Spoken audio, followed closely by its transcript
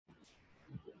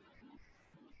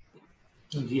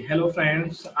Hello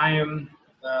friends, I am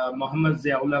Mohammad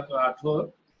Ziaullah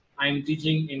Rathore. I am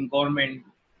teaching in government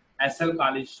SL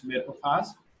College Mirpurkhas.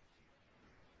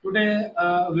 Today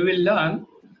we will learn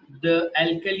the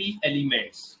alkali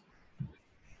elements.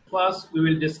 First we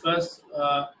will discuss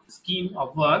scheme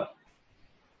of work.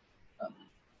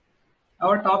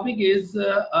 Our topic is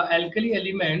alkali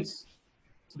elements,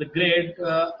 the grade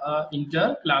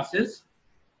inter classes.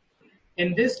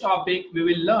 In this topic we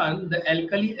will learn the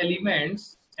alkali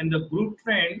elements and the group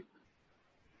trend.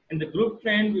 In the group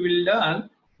trend, we will learn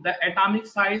the atomic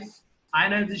size,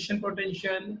 ionization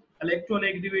potential,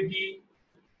 electronegativity,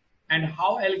 and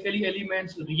how alkali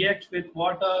elements react with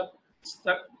water,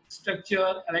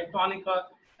 structure,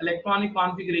 electronic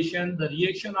configuration, the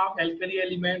reaction of alkali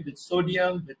element with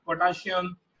sodium, with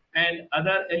potassium, and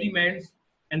other elements,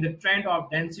 and the trend of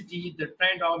density, the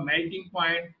trend of melting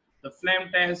point, the flame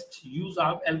test, use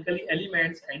of alkali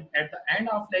elements, and at the end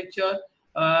of lecture,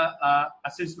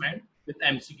 assessment with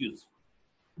MCQs.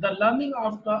 The learning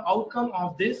of the outcome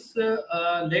of this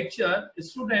lecture,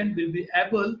 student will be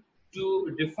able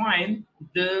to define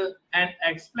and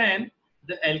explain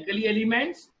the alkali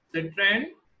elements, the trend,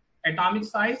 atomic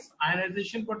size,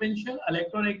 ionization potential,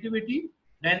 electronegativity,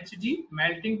 density,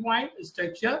 melting point,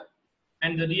 structure,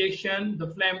 and the reaction, the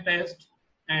flame test,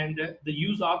 and the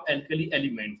use of alkali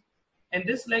elements. In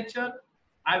this lecture,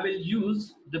 I will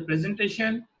use the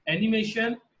presentation,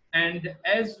 animation, and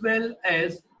as well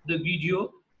as the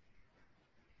video.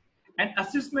 And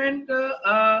assessment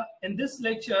in this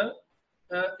lecture,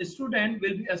 a student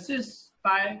will be assessed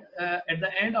by at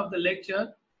the end of the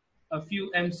lecture a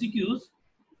few MCQs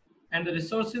and the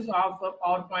resources of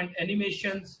PowerPoint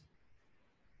animations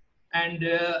and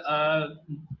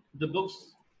the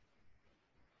books.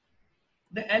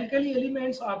 The alkali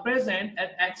elements are present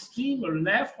at extreme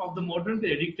left of the modern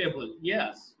periodic table.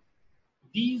 Yes,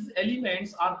 these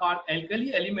elements are called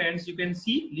alkali elements. You can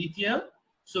see lithium,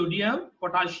 sodium,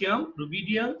 potassium,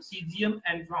 rubidium, cesium,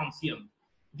 and francium.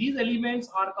 These elements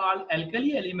are called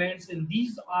alkali elements, and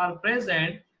these are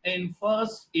present in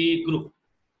first A group.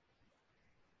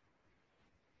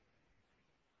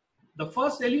 The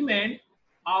first element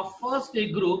of first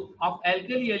A group of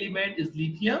alkali element is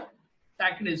lithium,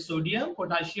 second is sodium,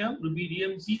 potassium,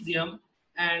 rubidium, cesium,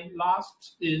 and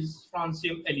last is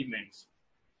francium elements.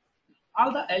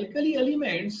 All the alkali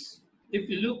elements, if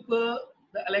you look the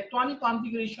electronic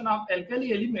configuration of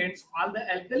alkali elements, all the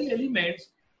alkali elements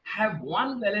have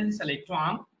one valence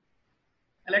electron.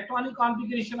 Electronic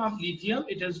configuration of lithium,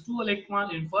 it has 2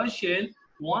 electrons in first shell,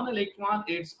 1 electron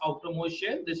its outermost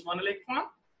shell, this 1 electron.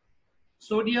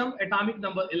 Sodium, atomic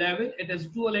number 11, it has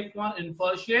 2 electrons in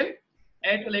first shell,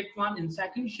 8 electrons in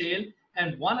second shell,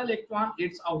 and 1 electron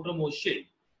its outermost shell.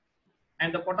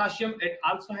 And the potassium, it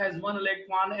also has 1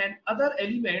 electron, and other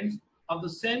elements of the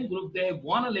same group, they have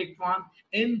 1 electron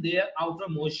in their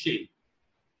outermost shell.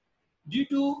 Due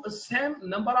to the same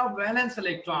number of valence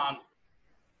electron,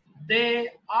 they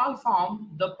all form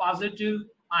the positive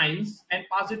ions and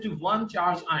positive 1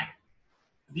 charge ion.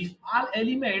 These all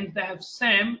elements, they have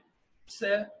same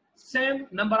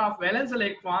number of valence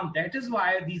electron. That is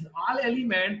why these all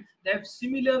elements, they have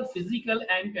similar physical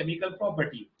and chemical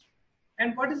property.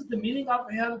 And what is the meaning of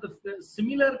here? The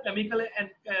similar chemical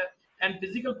and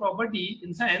physical property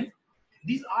in sense,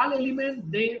 these all elements,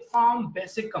 they form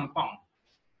basic compound.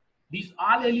 These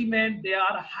all elements, they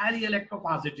are highly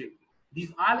electropositive.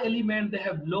 These all elements, they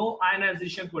have low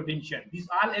ionization potential. These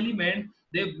all elements,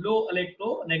 they have low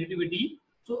electronegativity.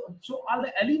 So all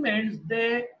the elements,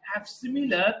 they have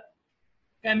similar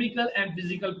chemical and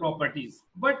physical properties.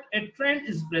 But a trend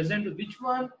is present, which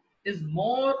one is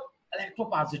more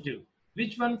electropositive,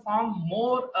 which one form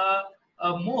more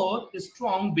a more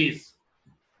strong base.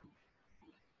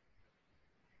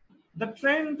 The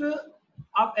trend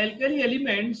of alkali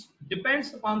elements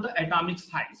depends upon the atomic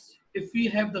size. If we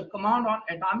have the command on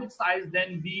atomic size,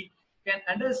 then we can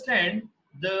understand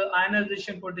the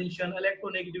ionization potential,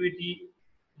 electronegativity,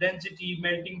 density,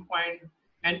 melting point,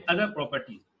 and other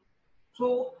properties.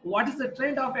 So what is the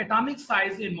trend of atomic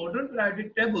size in modern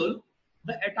periodic table?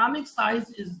 The atomic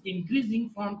size is increasing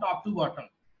from top to bottom.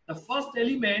 The first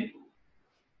element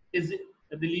is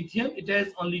the lithium. It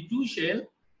has only 2 shells,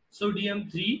 sodium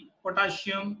 3,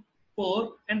 potassium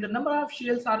 4, and the number of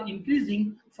shells are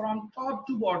increasing from top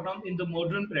to bottom in the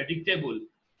modern periodic table.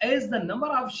 As the number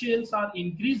of shells are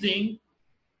increasing,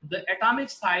 the atomic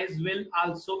size will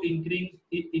also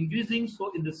increasing.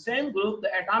 So in the same group, the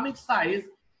atomic size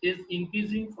is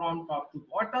increasing from top to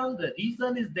bottom. The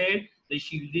reason is that the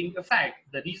shielding effect.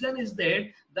 The reason is that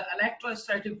the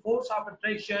electrostatic force of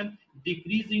attraction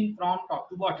decreasing from top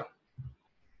to bottom.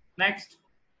 Next,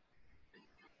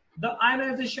 The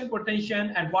ionization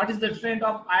potential and what is the trend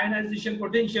of ionization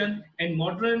potential in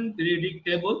modern periodic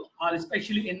table, or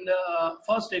especially in the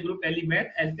first A group element,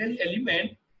 alkali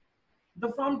element.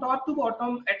 The from top to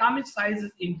bottom atomic size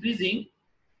is increasing,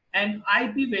 and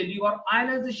IP value or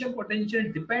ionization potential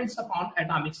depends upon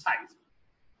atomic size.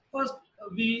 First,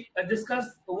 we discuss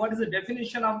what is the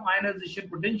definition of ionization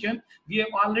potential. We have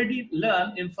already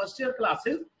learned in first year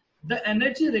classes the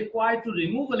energy required to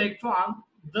remove electron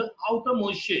the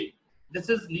outermost shell. This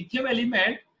is lithium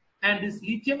element, and this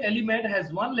lithium element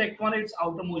has one electron its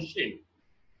outermost shell.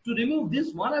 To remove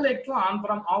this one electron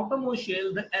from outermost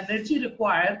shell, the energy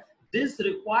required, this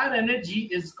required energy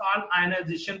is called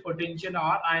ionization potential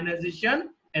or ionization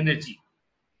energy.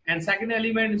 And second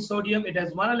element is sodium. It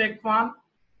has one electron.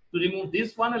 To remove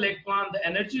this one electron, the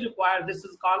energy required, this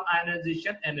is called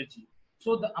ionization energy.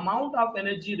 So the amount of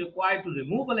energy required to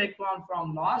remove electron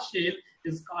from last shell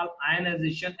is called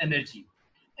ionization energy.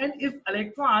 And if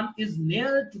electron is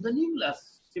near to the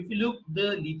nucleus, if you look,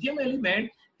 the lithium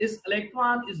element, its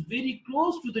electron is very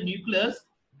close to the nucleus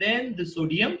than the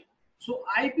sodium. So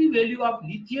IP value of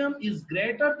lithium is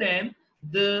greater than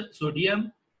the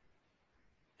sodium,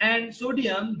 and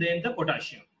sodium than the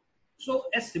potassium. So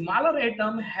a smaller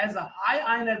atom has a high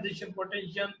ionization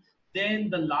potential than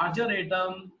the larger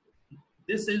atom.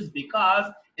 This is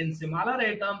because in smaller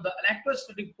atom the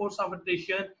electrostatic force of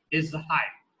attraction is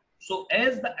high. So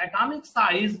as the atomic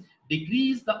size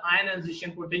decrease, the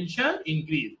ionization potential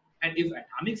increase, and if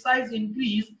atomic size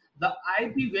increase, the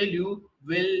IP value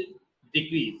will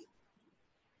decrease.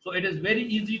 So it is very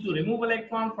easy to remove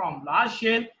electron from large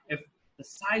shell if the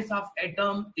size of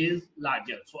atom is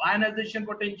larger. So ionization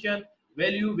potential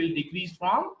value will decrease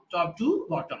from top to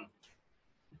bottom.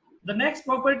 The next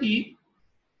property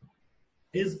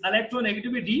is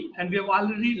electronegativity, and we have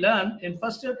already learned in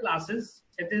first year classes.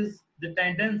 It is the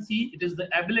tendency, it is the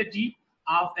ability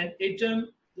of an atom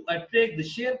to attract the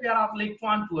shared pair of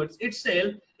electron towards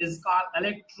itself is called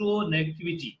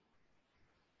electronegativity.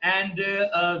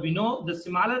 And we know the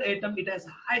smaller atom, it has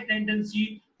high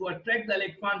tendency to attract the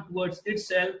electron towards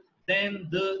itself than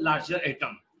the larger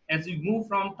atom. As we move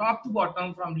from top to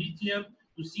bottom, from lithium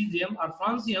to cesium or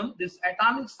francium, this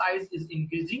atomic size is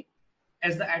increasing.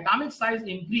 As the atomic size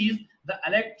increase, the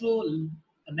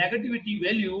electronegativity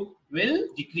value will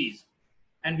decrease.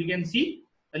 And we can see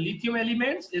the lithium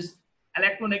elements is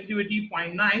electronegativity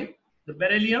 0.9, the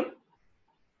beryllium,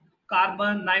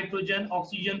 carbon, nitrogen,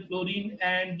 oxygen, fluorine,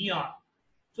 and neon.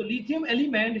 So lithium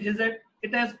element has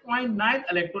it has 0.9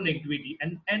 electronegativity,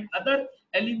 and other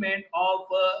element of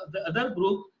the other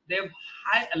group, they have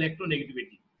high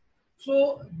electronegativity.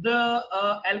 So the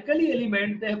alkali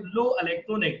element, they have low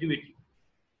electronegativity.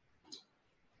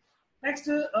 Next,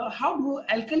 how do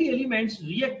alkali elements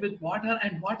react with water,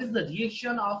 and what is the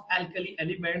reaction of alkali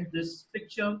element? This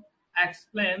picture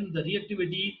explains the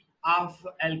reactivity of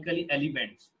alkali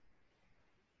elements.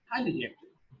 Highly reactive.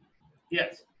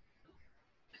 Yes.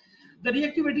 The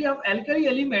reactivity of alkali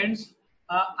elements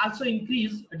also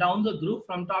increase down the group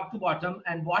from top to bottom.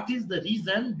 And what is the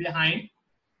reason behind?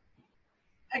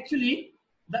 Actually,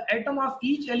 the atom of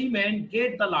each element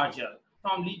get the larger.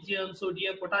 From lithium,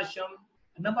 sodium, potassium,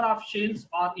 number of shells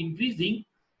are increasing.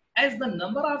 As the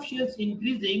number of shells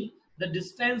increasing, the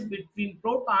distance between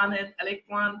proton and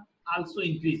electron also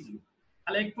increasing.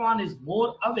 Electron is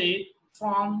more away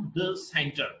from the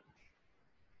center.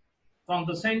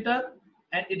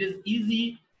 And it is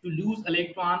easy to lose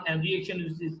electron, and reaction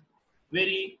is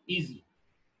very easy.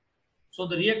 So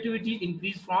the reactivity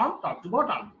increase from top to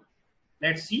bottom.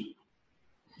 Let's see.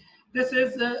 This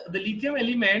is the lithium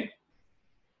element,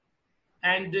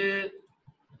 and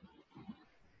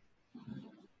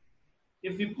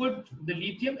if we put the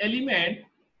lithium element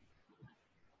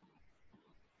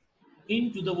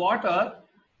into the water,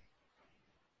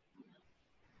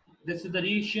 this is the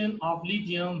reaction of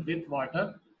lithium with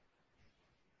water.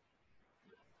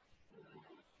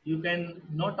 You can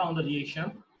note down the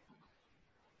reaction.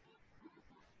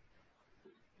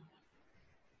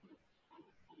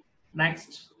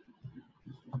 Next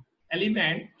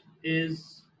element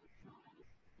is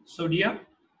sodium.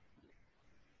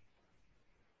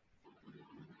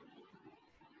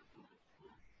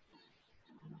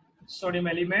 Sodium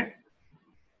element.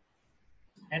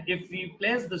 And if we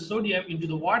place the sodium into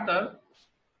the water,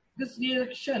 this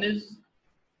reaction is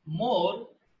more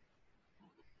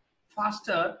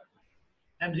faster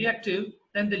and reactive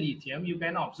than the lithium, you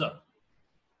can observe.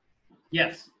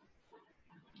 Yes.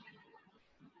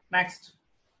 Next,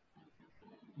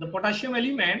 the potassium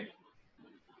element.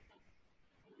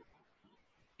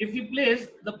 If you place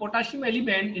the potassium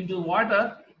element into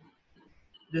water,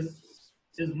 this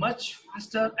is much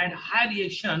faster and high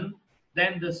reaction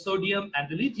than the sodium and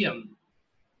the lithium.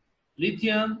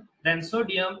 Lithium, then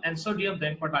sodium, and sodium,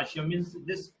 then potassium. Means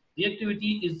this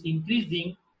reactivity is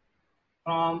increasing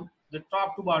from the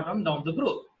top to bottom down the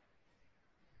group.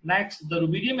 Next, the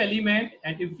rubidium element,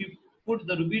 and if you put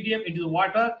the rubidium into the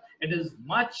water, it is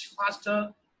much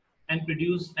faster and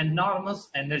produce enormous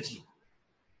energy.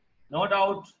 No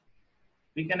doubt,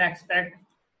 we can expect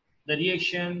the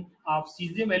reaction of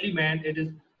cesium element. It is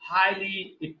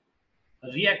highly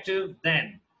reactive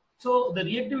then. So the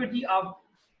reactivity of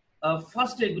a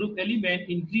first group element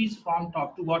increase from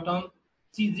top to bottom.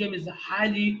 Cesium is a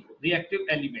highly reactive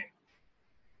element.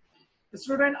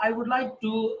 Student, I would like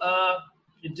to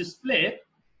display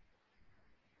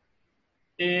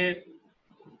a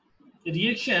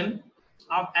reaction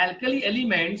of alkali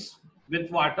elements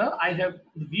with water. I have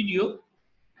the video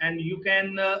and you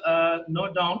can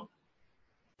note down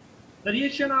the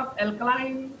reaction of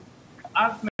alkaline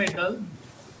earth metal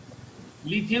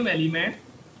lithium element.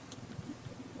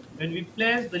 When we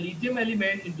place the lithium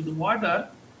element into the water,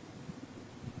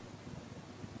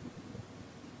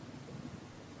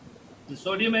 the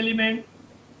sodium element,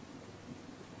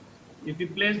 if you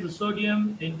place the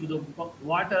sodium into the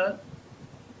water,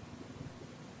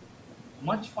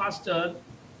 much faster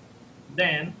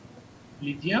than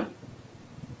lithium,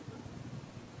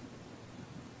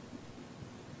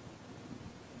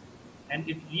 and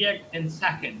it reacts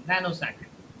in nanosecond.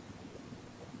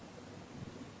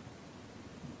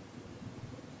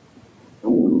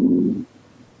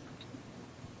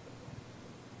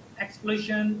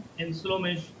 Explosion in slow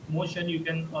motion you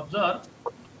can observe.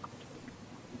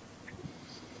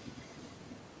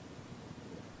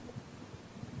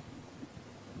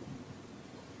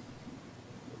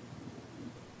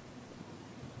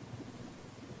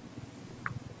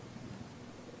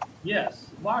 Yes,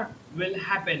 what will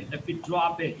happen if we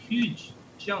drop a huge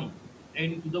chunk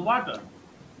into the water?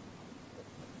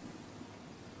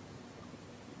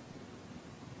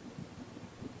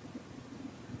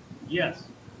 Yes,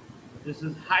 this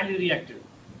is highly reactive.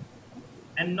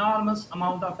 Enormous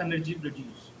amount of energy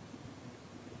produced.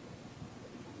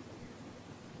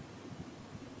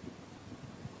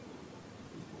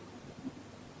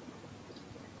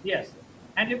 Yes,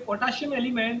 and if potassium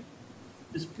element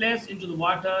is placed into the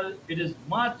water, it is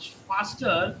much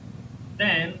faster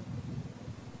than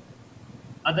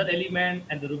other element,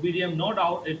 and the rubidium, no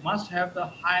doubt, it must have the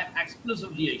high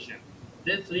explosive reaction.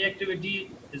 This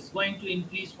reactivity is going to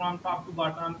increase from top to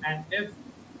bottom, and if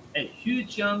a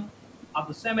huge chunk of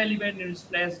the same element is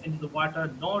placed into the water,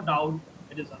 no doubt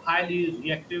it is a highly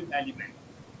reactive element.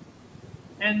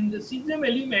 And the cesium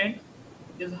element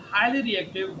is highly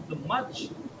reactive, the much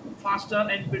faster,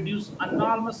 and produce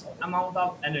enormous amount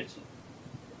of energy.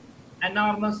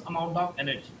 Enormous amount of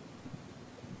energy.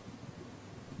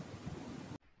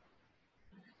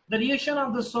 The reaction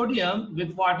of the sodium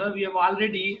with water, we have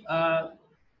already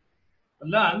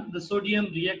learned the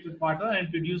sodium react with water and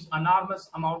produce enormous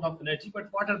amount of energy. But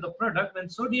what are the product? When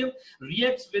sodium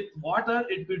reacts with water,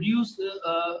 it produces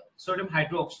sodium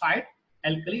hydroxide,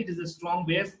 alkali, it is a strong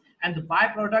base, and the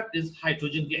byproduct is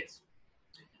hydrogen gas.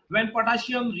 When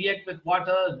potassium react with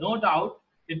water, no doubt,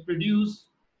 it produces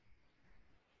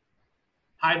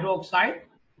hydroxide,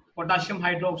 potassium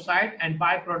hydroxide, and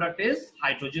byproduct is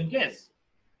hydrogen gas,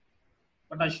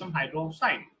 potassium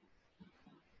hydroxide.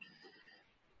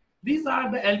 These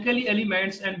are the alkali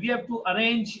elements, and we have to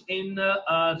arrange in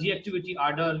reactivity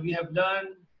order. We have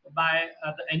learned by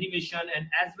the animation and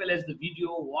as well as the video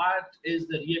what is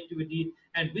the reactivity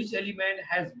and which element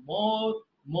has more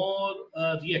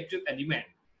reactive element.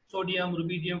 Sodium,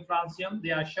 rubidium, francium,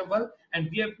 they are shuffled, and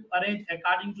we have to arrange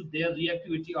according to their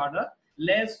reactivity order.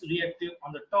 Less reactive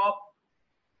on the top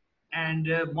and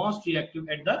most reactive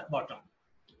at the bottom.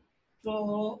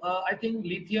 So I think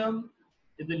lithium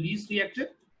is the least reactive,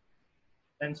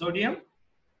 then sodium,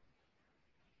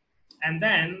 and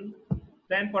then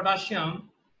potassium,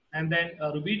 and then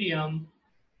rubidium,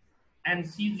 and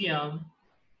cesium,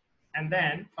 and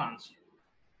then francium.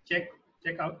 Check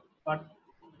out what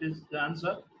is the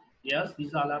answer. Yes,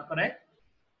 these all are correct.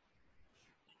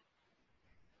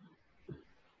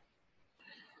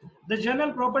 The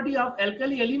general property of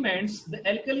alkali elements, the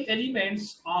alkali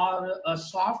elements are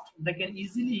soft, they can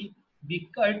easily be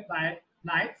cut by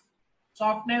knife.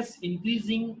 Softness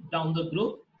increasing down the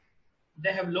group.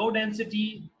 They have low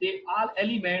density, they all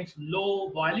elements low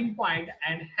boiling point,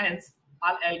 and hence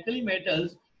all alkali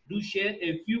metals do share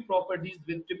a few properties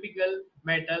with typical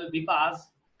metal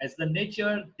because as the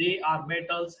nature they are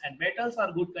metals, and metals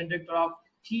are good conductor of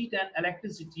heat and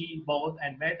electricity both,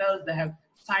 and metals they have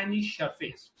shiny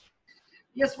surface.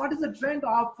 Yes, what is the trend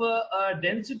of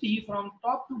density from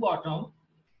top to bottom?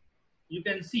 You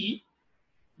can see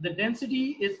the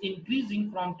density is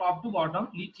increasing from top to bottom.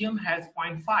 Lithium has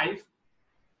 0.5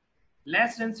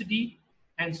 less density,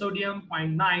 and sodium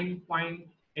 0.9,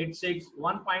 0.86,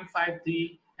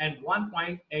 1.53, and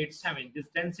 1.87. This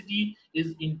density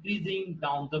is increasing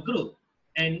down the group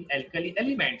in alkali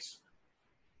elements.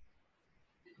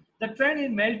 The trend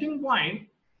in melting point,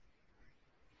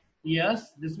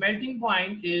 yes, this melting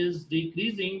point is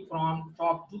decreasing from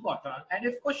top to bottom. And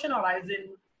if question arises in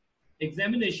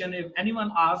examination, if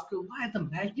anyone asks why the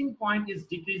melting point is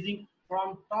decreasing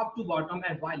from top to bottom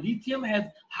and why lithium has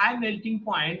high melting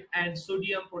point and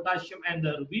sodium, potassium, and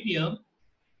the rubidium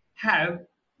have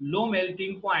low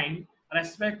melting point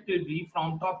respectively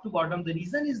from top to bottom, the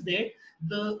reason is that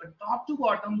the top to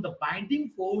bottom, the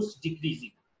binding force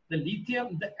decreasing. The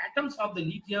lithium, the atoms of the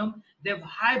lithium, they have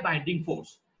high binding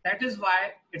force. That is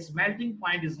why its melting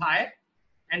point is high,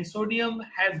 and sodium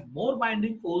has more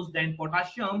binding force than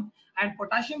potassium, and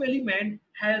potassium element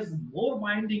has more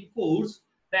binding force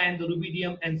than the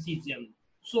rubidium and cesium.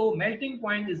 So melting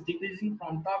point is decreasing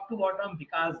from top to bottom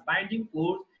because binding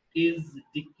force is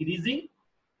decreasing.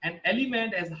 An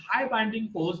element has high binding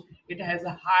force, it has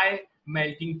a high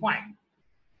melting point.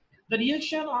 The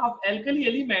reaction of alkali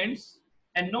elements,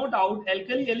 and no doubt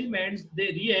alkali elements, they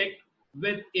react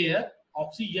with air,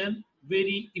 oxygen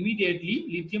very immediately.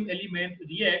 Lithium element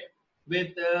react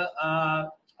with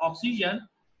oxygen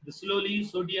the slowly,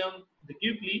 sodium the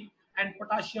quickly, and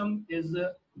potassium is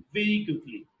very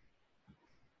quickly.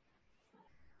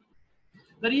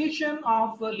 The reaction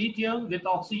of lithium with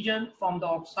oxygen from the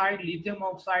oxide, lithium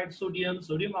oxide, sodium,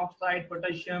 sodium oxide,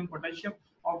 potassium, potassium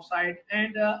oxide,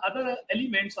 and other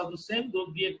elements of the same group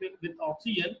react with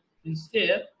oxygen in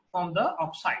air from the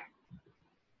oxide.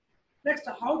 Next,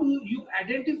 how do you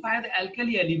identify the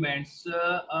alkali elements?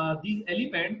 These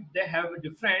elements, they have a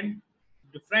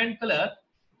different color,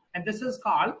 and this is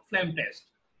called flame test.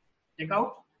 Check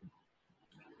out.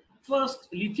 First,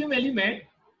 lithium element.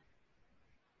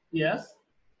 Yes,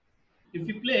 if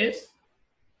you place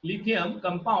lithium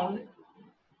compound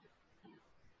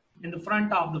in the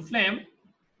front of the flame,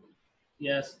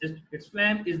 yes, its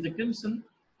flame is the crimson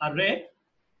or red.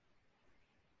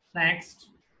 Next,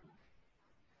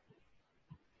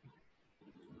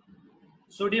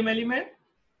 sodium element.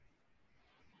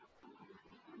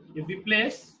 If we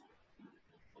place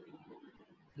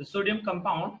the sodium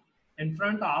compound in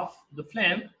front of the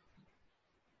flame,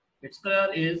 its color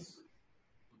is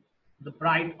the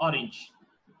bright orange.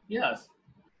 Yes,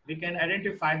 we can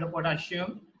identify the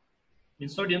potassium in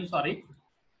sodium, sorry.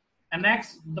 And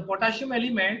next, the potassium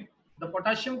element, the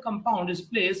potassium compound is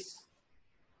placed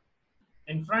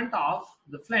in front of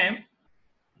the flame.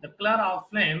 The color of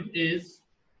flame is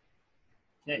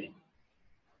yellow.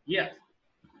 Yes.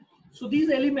 So these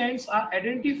elements are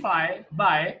identified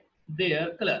by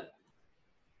their color.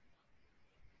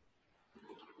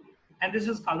 And this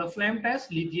is called the flame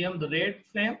test. Lithium, the red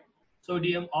flame,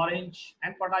 sodium, orange,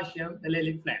 and potassium, the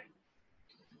lilac flame.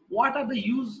 What are the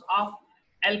use of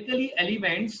alkali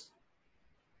elements?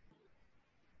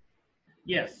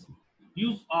 Yes,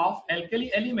 use of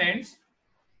alkali elements.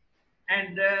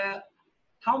 And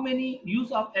how many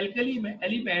use of alkali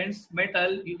elements,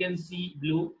 metal, you can see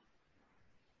blue.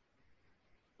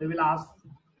 They will ask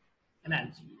an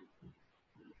answer.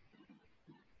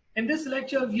 In this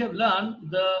lecture, we have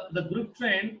learned the group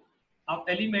trend of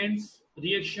elements,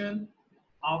 reaction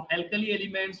of alkali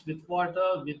elements with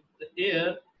water, with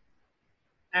air,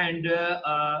 and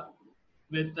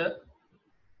with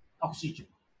oxygen.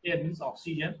 Air means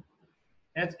oxygen.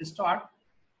 Let's start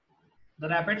the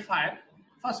rapid fire.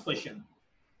 First question.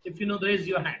 If you know, raise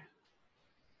your hand.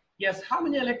 Yes, how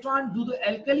many electrons do the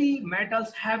alkali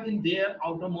metals have in their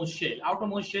outermost shell?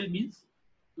 Outermost shell means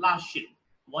last shell.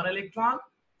 1 electron,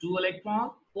 2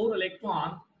 electron, 4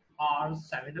 electron, or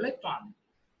 7 electron.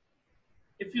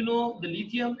 If you know the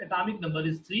lithium atomic number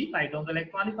is 3, write down the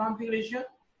electronic configuration.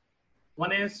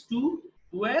 1s2,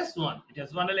 2s1. It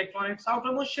has 1 electron in its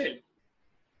outermost shell.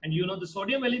 And you know the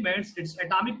sodium elements, its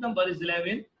atomic number is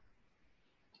 11.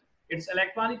 Its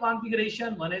electronic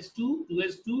configuration 1s2,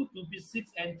 2s2, 2p6,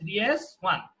 and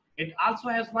 3s1. It also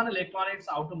has 1 electron in its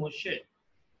outermost shell.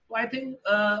 So I think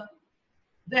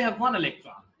they have 1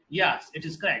 electron. Yes, it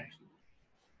is correct.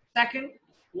 Second,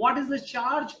 what is the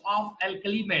charge of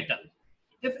alkali metal?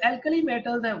 If alkali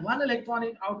metals have 1 electron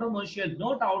in outermost shell,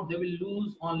 no doubt they will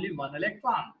lose only 1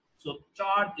 electron. So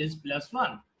charge is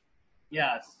 +1.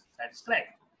 Yes, that's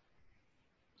correct.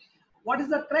 What is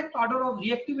the correct order of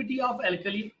reactivity of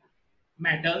alkali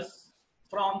metals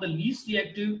from the least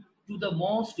reactive to the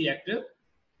most reactive?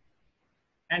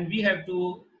 and we have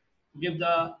to give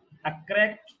the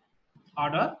correct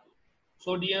order.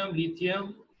 Sodium,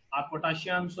 lithium, or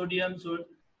potassium, sodium,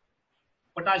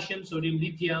 potassium, sodium,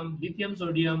 lithium, lithium,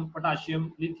 sodium,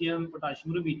 potassium, lithium,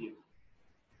 potassium, rubidium.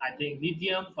 I think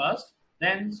lithium first,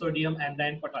 then sodium, and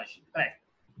then potassium. Correct.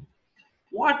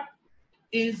 What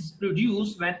is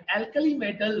produced when alkali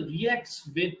metal reacts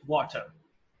with water?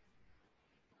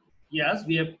 Yes,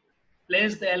 we have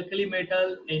placed the alkali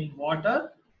metal in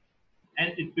water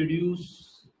and it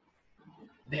produces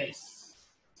base.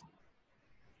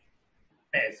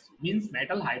 Base means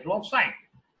metal hydroxide,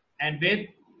 and with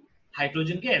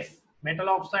hydrogen gas. Metal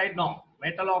oxide, no.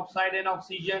 Metal oxide and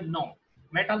oxygen, no.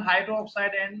 Metal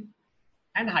hydroxide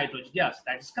and hydrogen. Yes,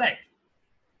 that is correct.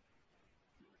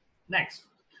 Next,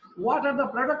 what are the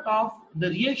product of the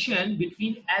reaction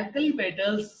between alkali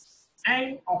metals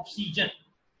and oxygen?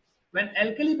 When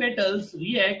alkali metals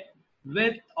react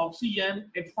with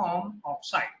oxygen, it forms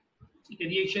oxide. The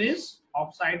reaction is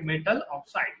oxide, metal,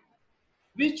 oxide.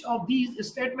 Which of these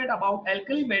statement about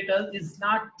alkali metal is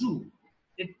not true?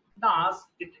 It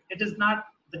is not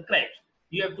the correct.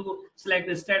 You have to select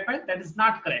the statement that is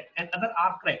not correct and other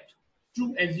are correct.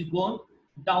 True as you go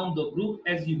down the group,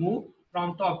 as you move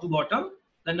from top to bottom.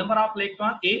 The number of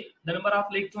electron, A, the number of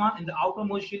electron in the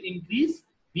outermost shell increase.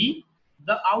 B,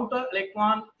 the outer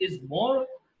electron is more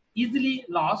easily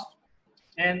lost.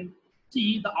 And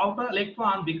C, the outer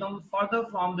electron becomes further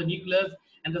from the nucleus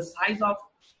and the size of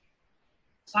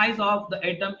the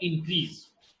atom increase.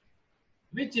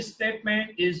 Which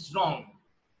statement is wrong?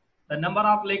 The number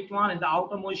of electron in the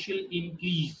outermost shell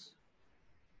increase.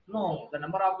 No, the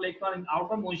number of electron in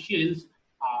outermost shells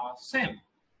are same.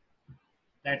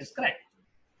 That is correct.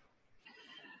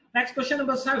 Next, question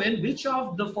number 7. Which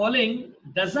of the following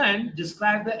doesn't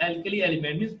describe the alkali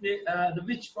element? Means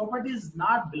which properties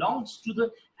not belongs to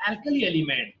the alkali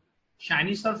element?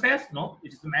 Shiny surface? No,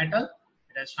 it is metal.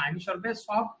 It has shiny surface.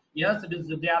 Soft? Yes, it is.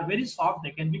 They are very soft.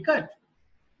 They can be cut.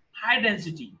 High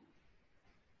density?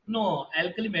 No,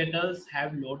 alkali metals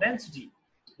have low density.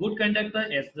 Good conductor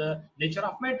is the nature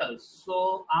of metals.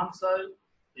 So answer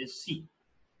is C.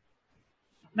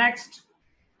 Next,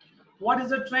 what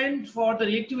is the trend for the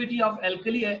reactivity of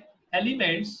alkali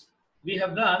elements? We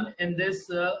have done in this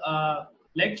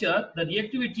lecture. The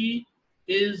reactivity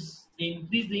is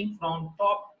increasing from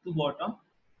top to bottom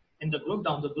in the group,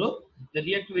 down the group. The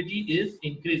reactivity is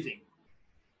increasing.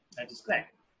 That is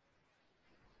correct.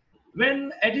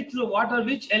 When added to the water,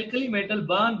 which alkali metal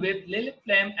burn with lilac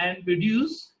flame and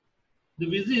produce the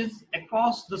viscous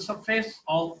across the surface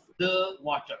of the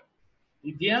water?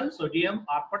 Lithium, sodium,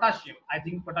 or potassium? I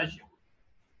think potassium.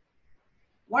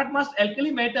 What must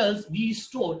alkali metals be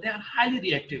stored? They are highly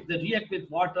reactive. They react with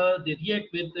water. They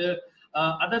react with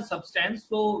other substance.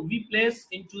 So we place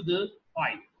into the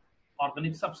oil,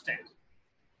 organic substance.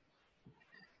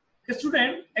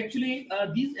 Student, actually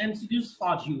these MCQs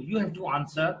for you. You have to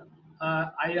answer.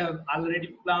 I have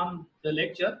already planned the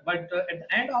lecture, but at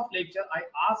the end of lecture, I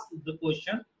ask the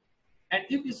question. And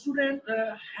if the student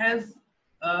has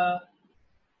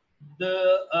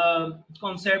the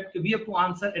concept we have to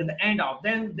answer at the end of,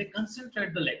 then they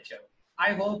concentrate the lecture.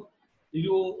 I hope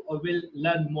you will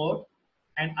learn more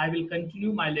and I will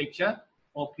continue my lecture.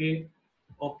 Okay.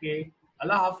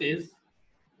 Allah Hafiz.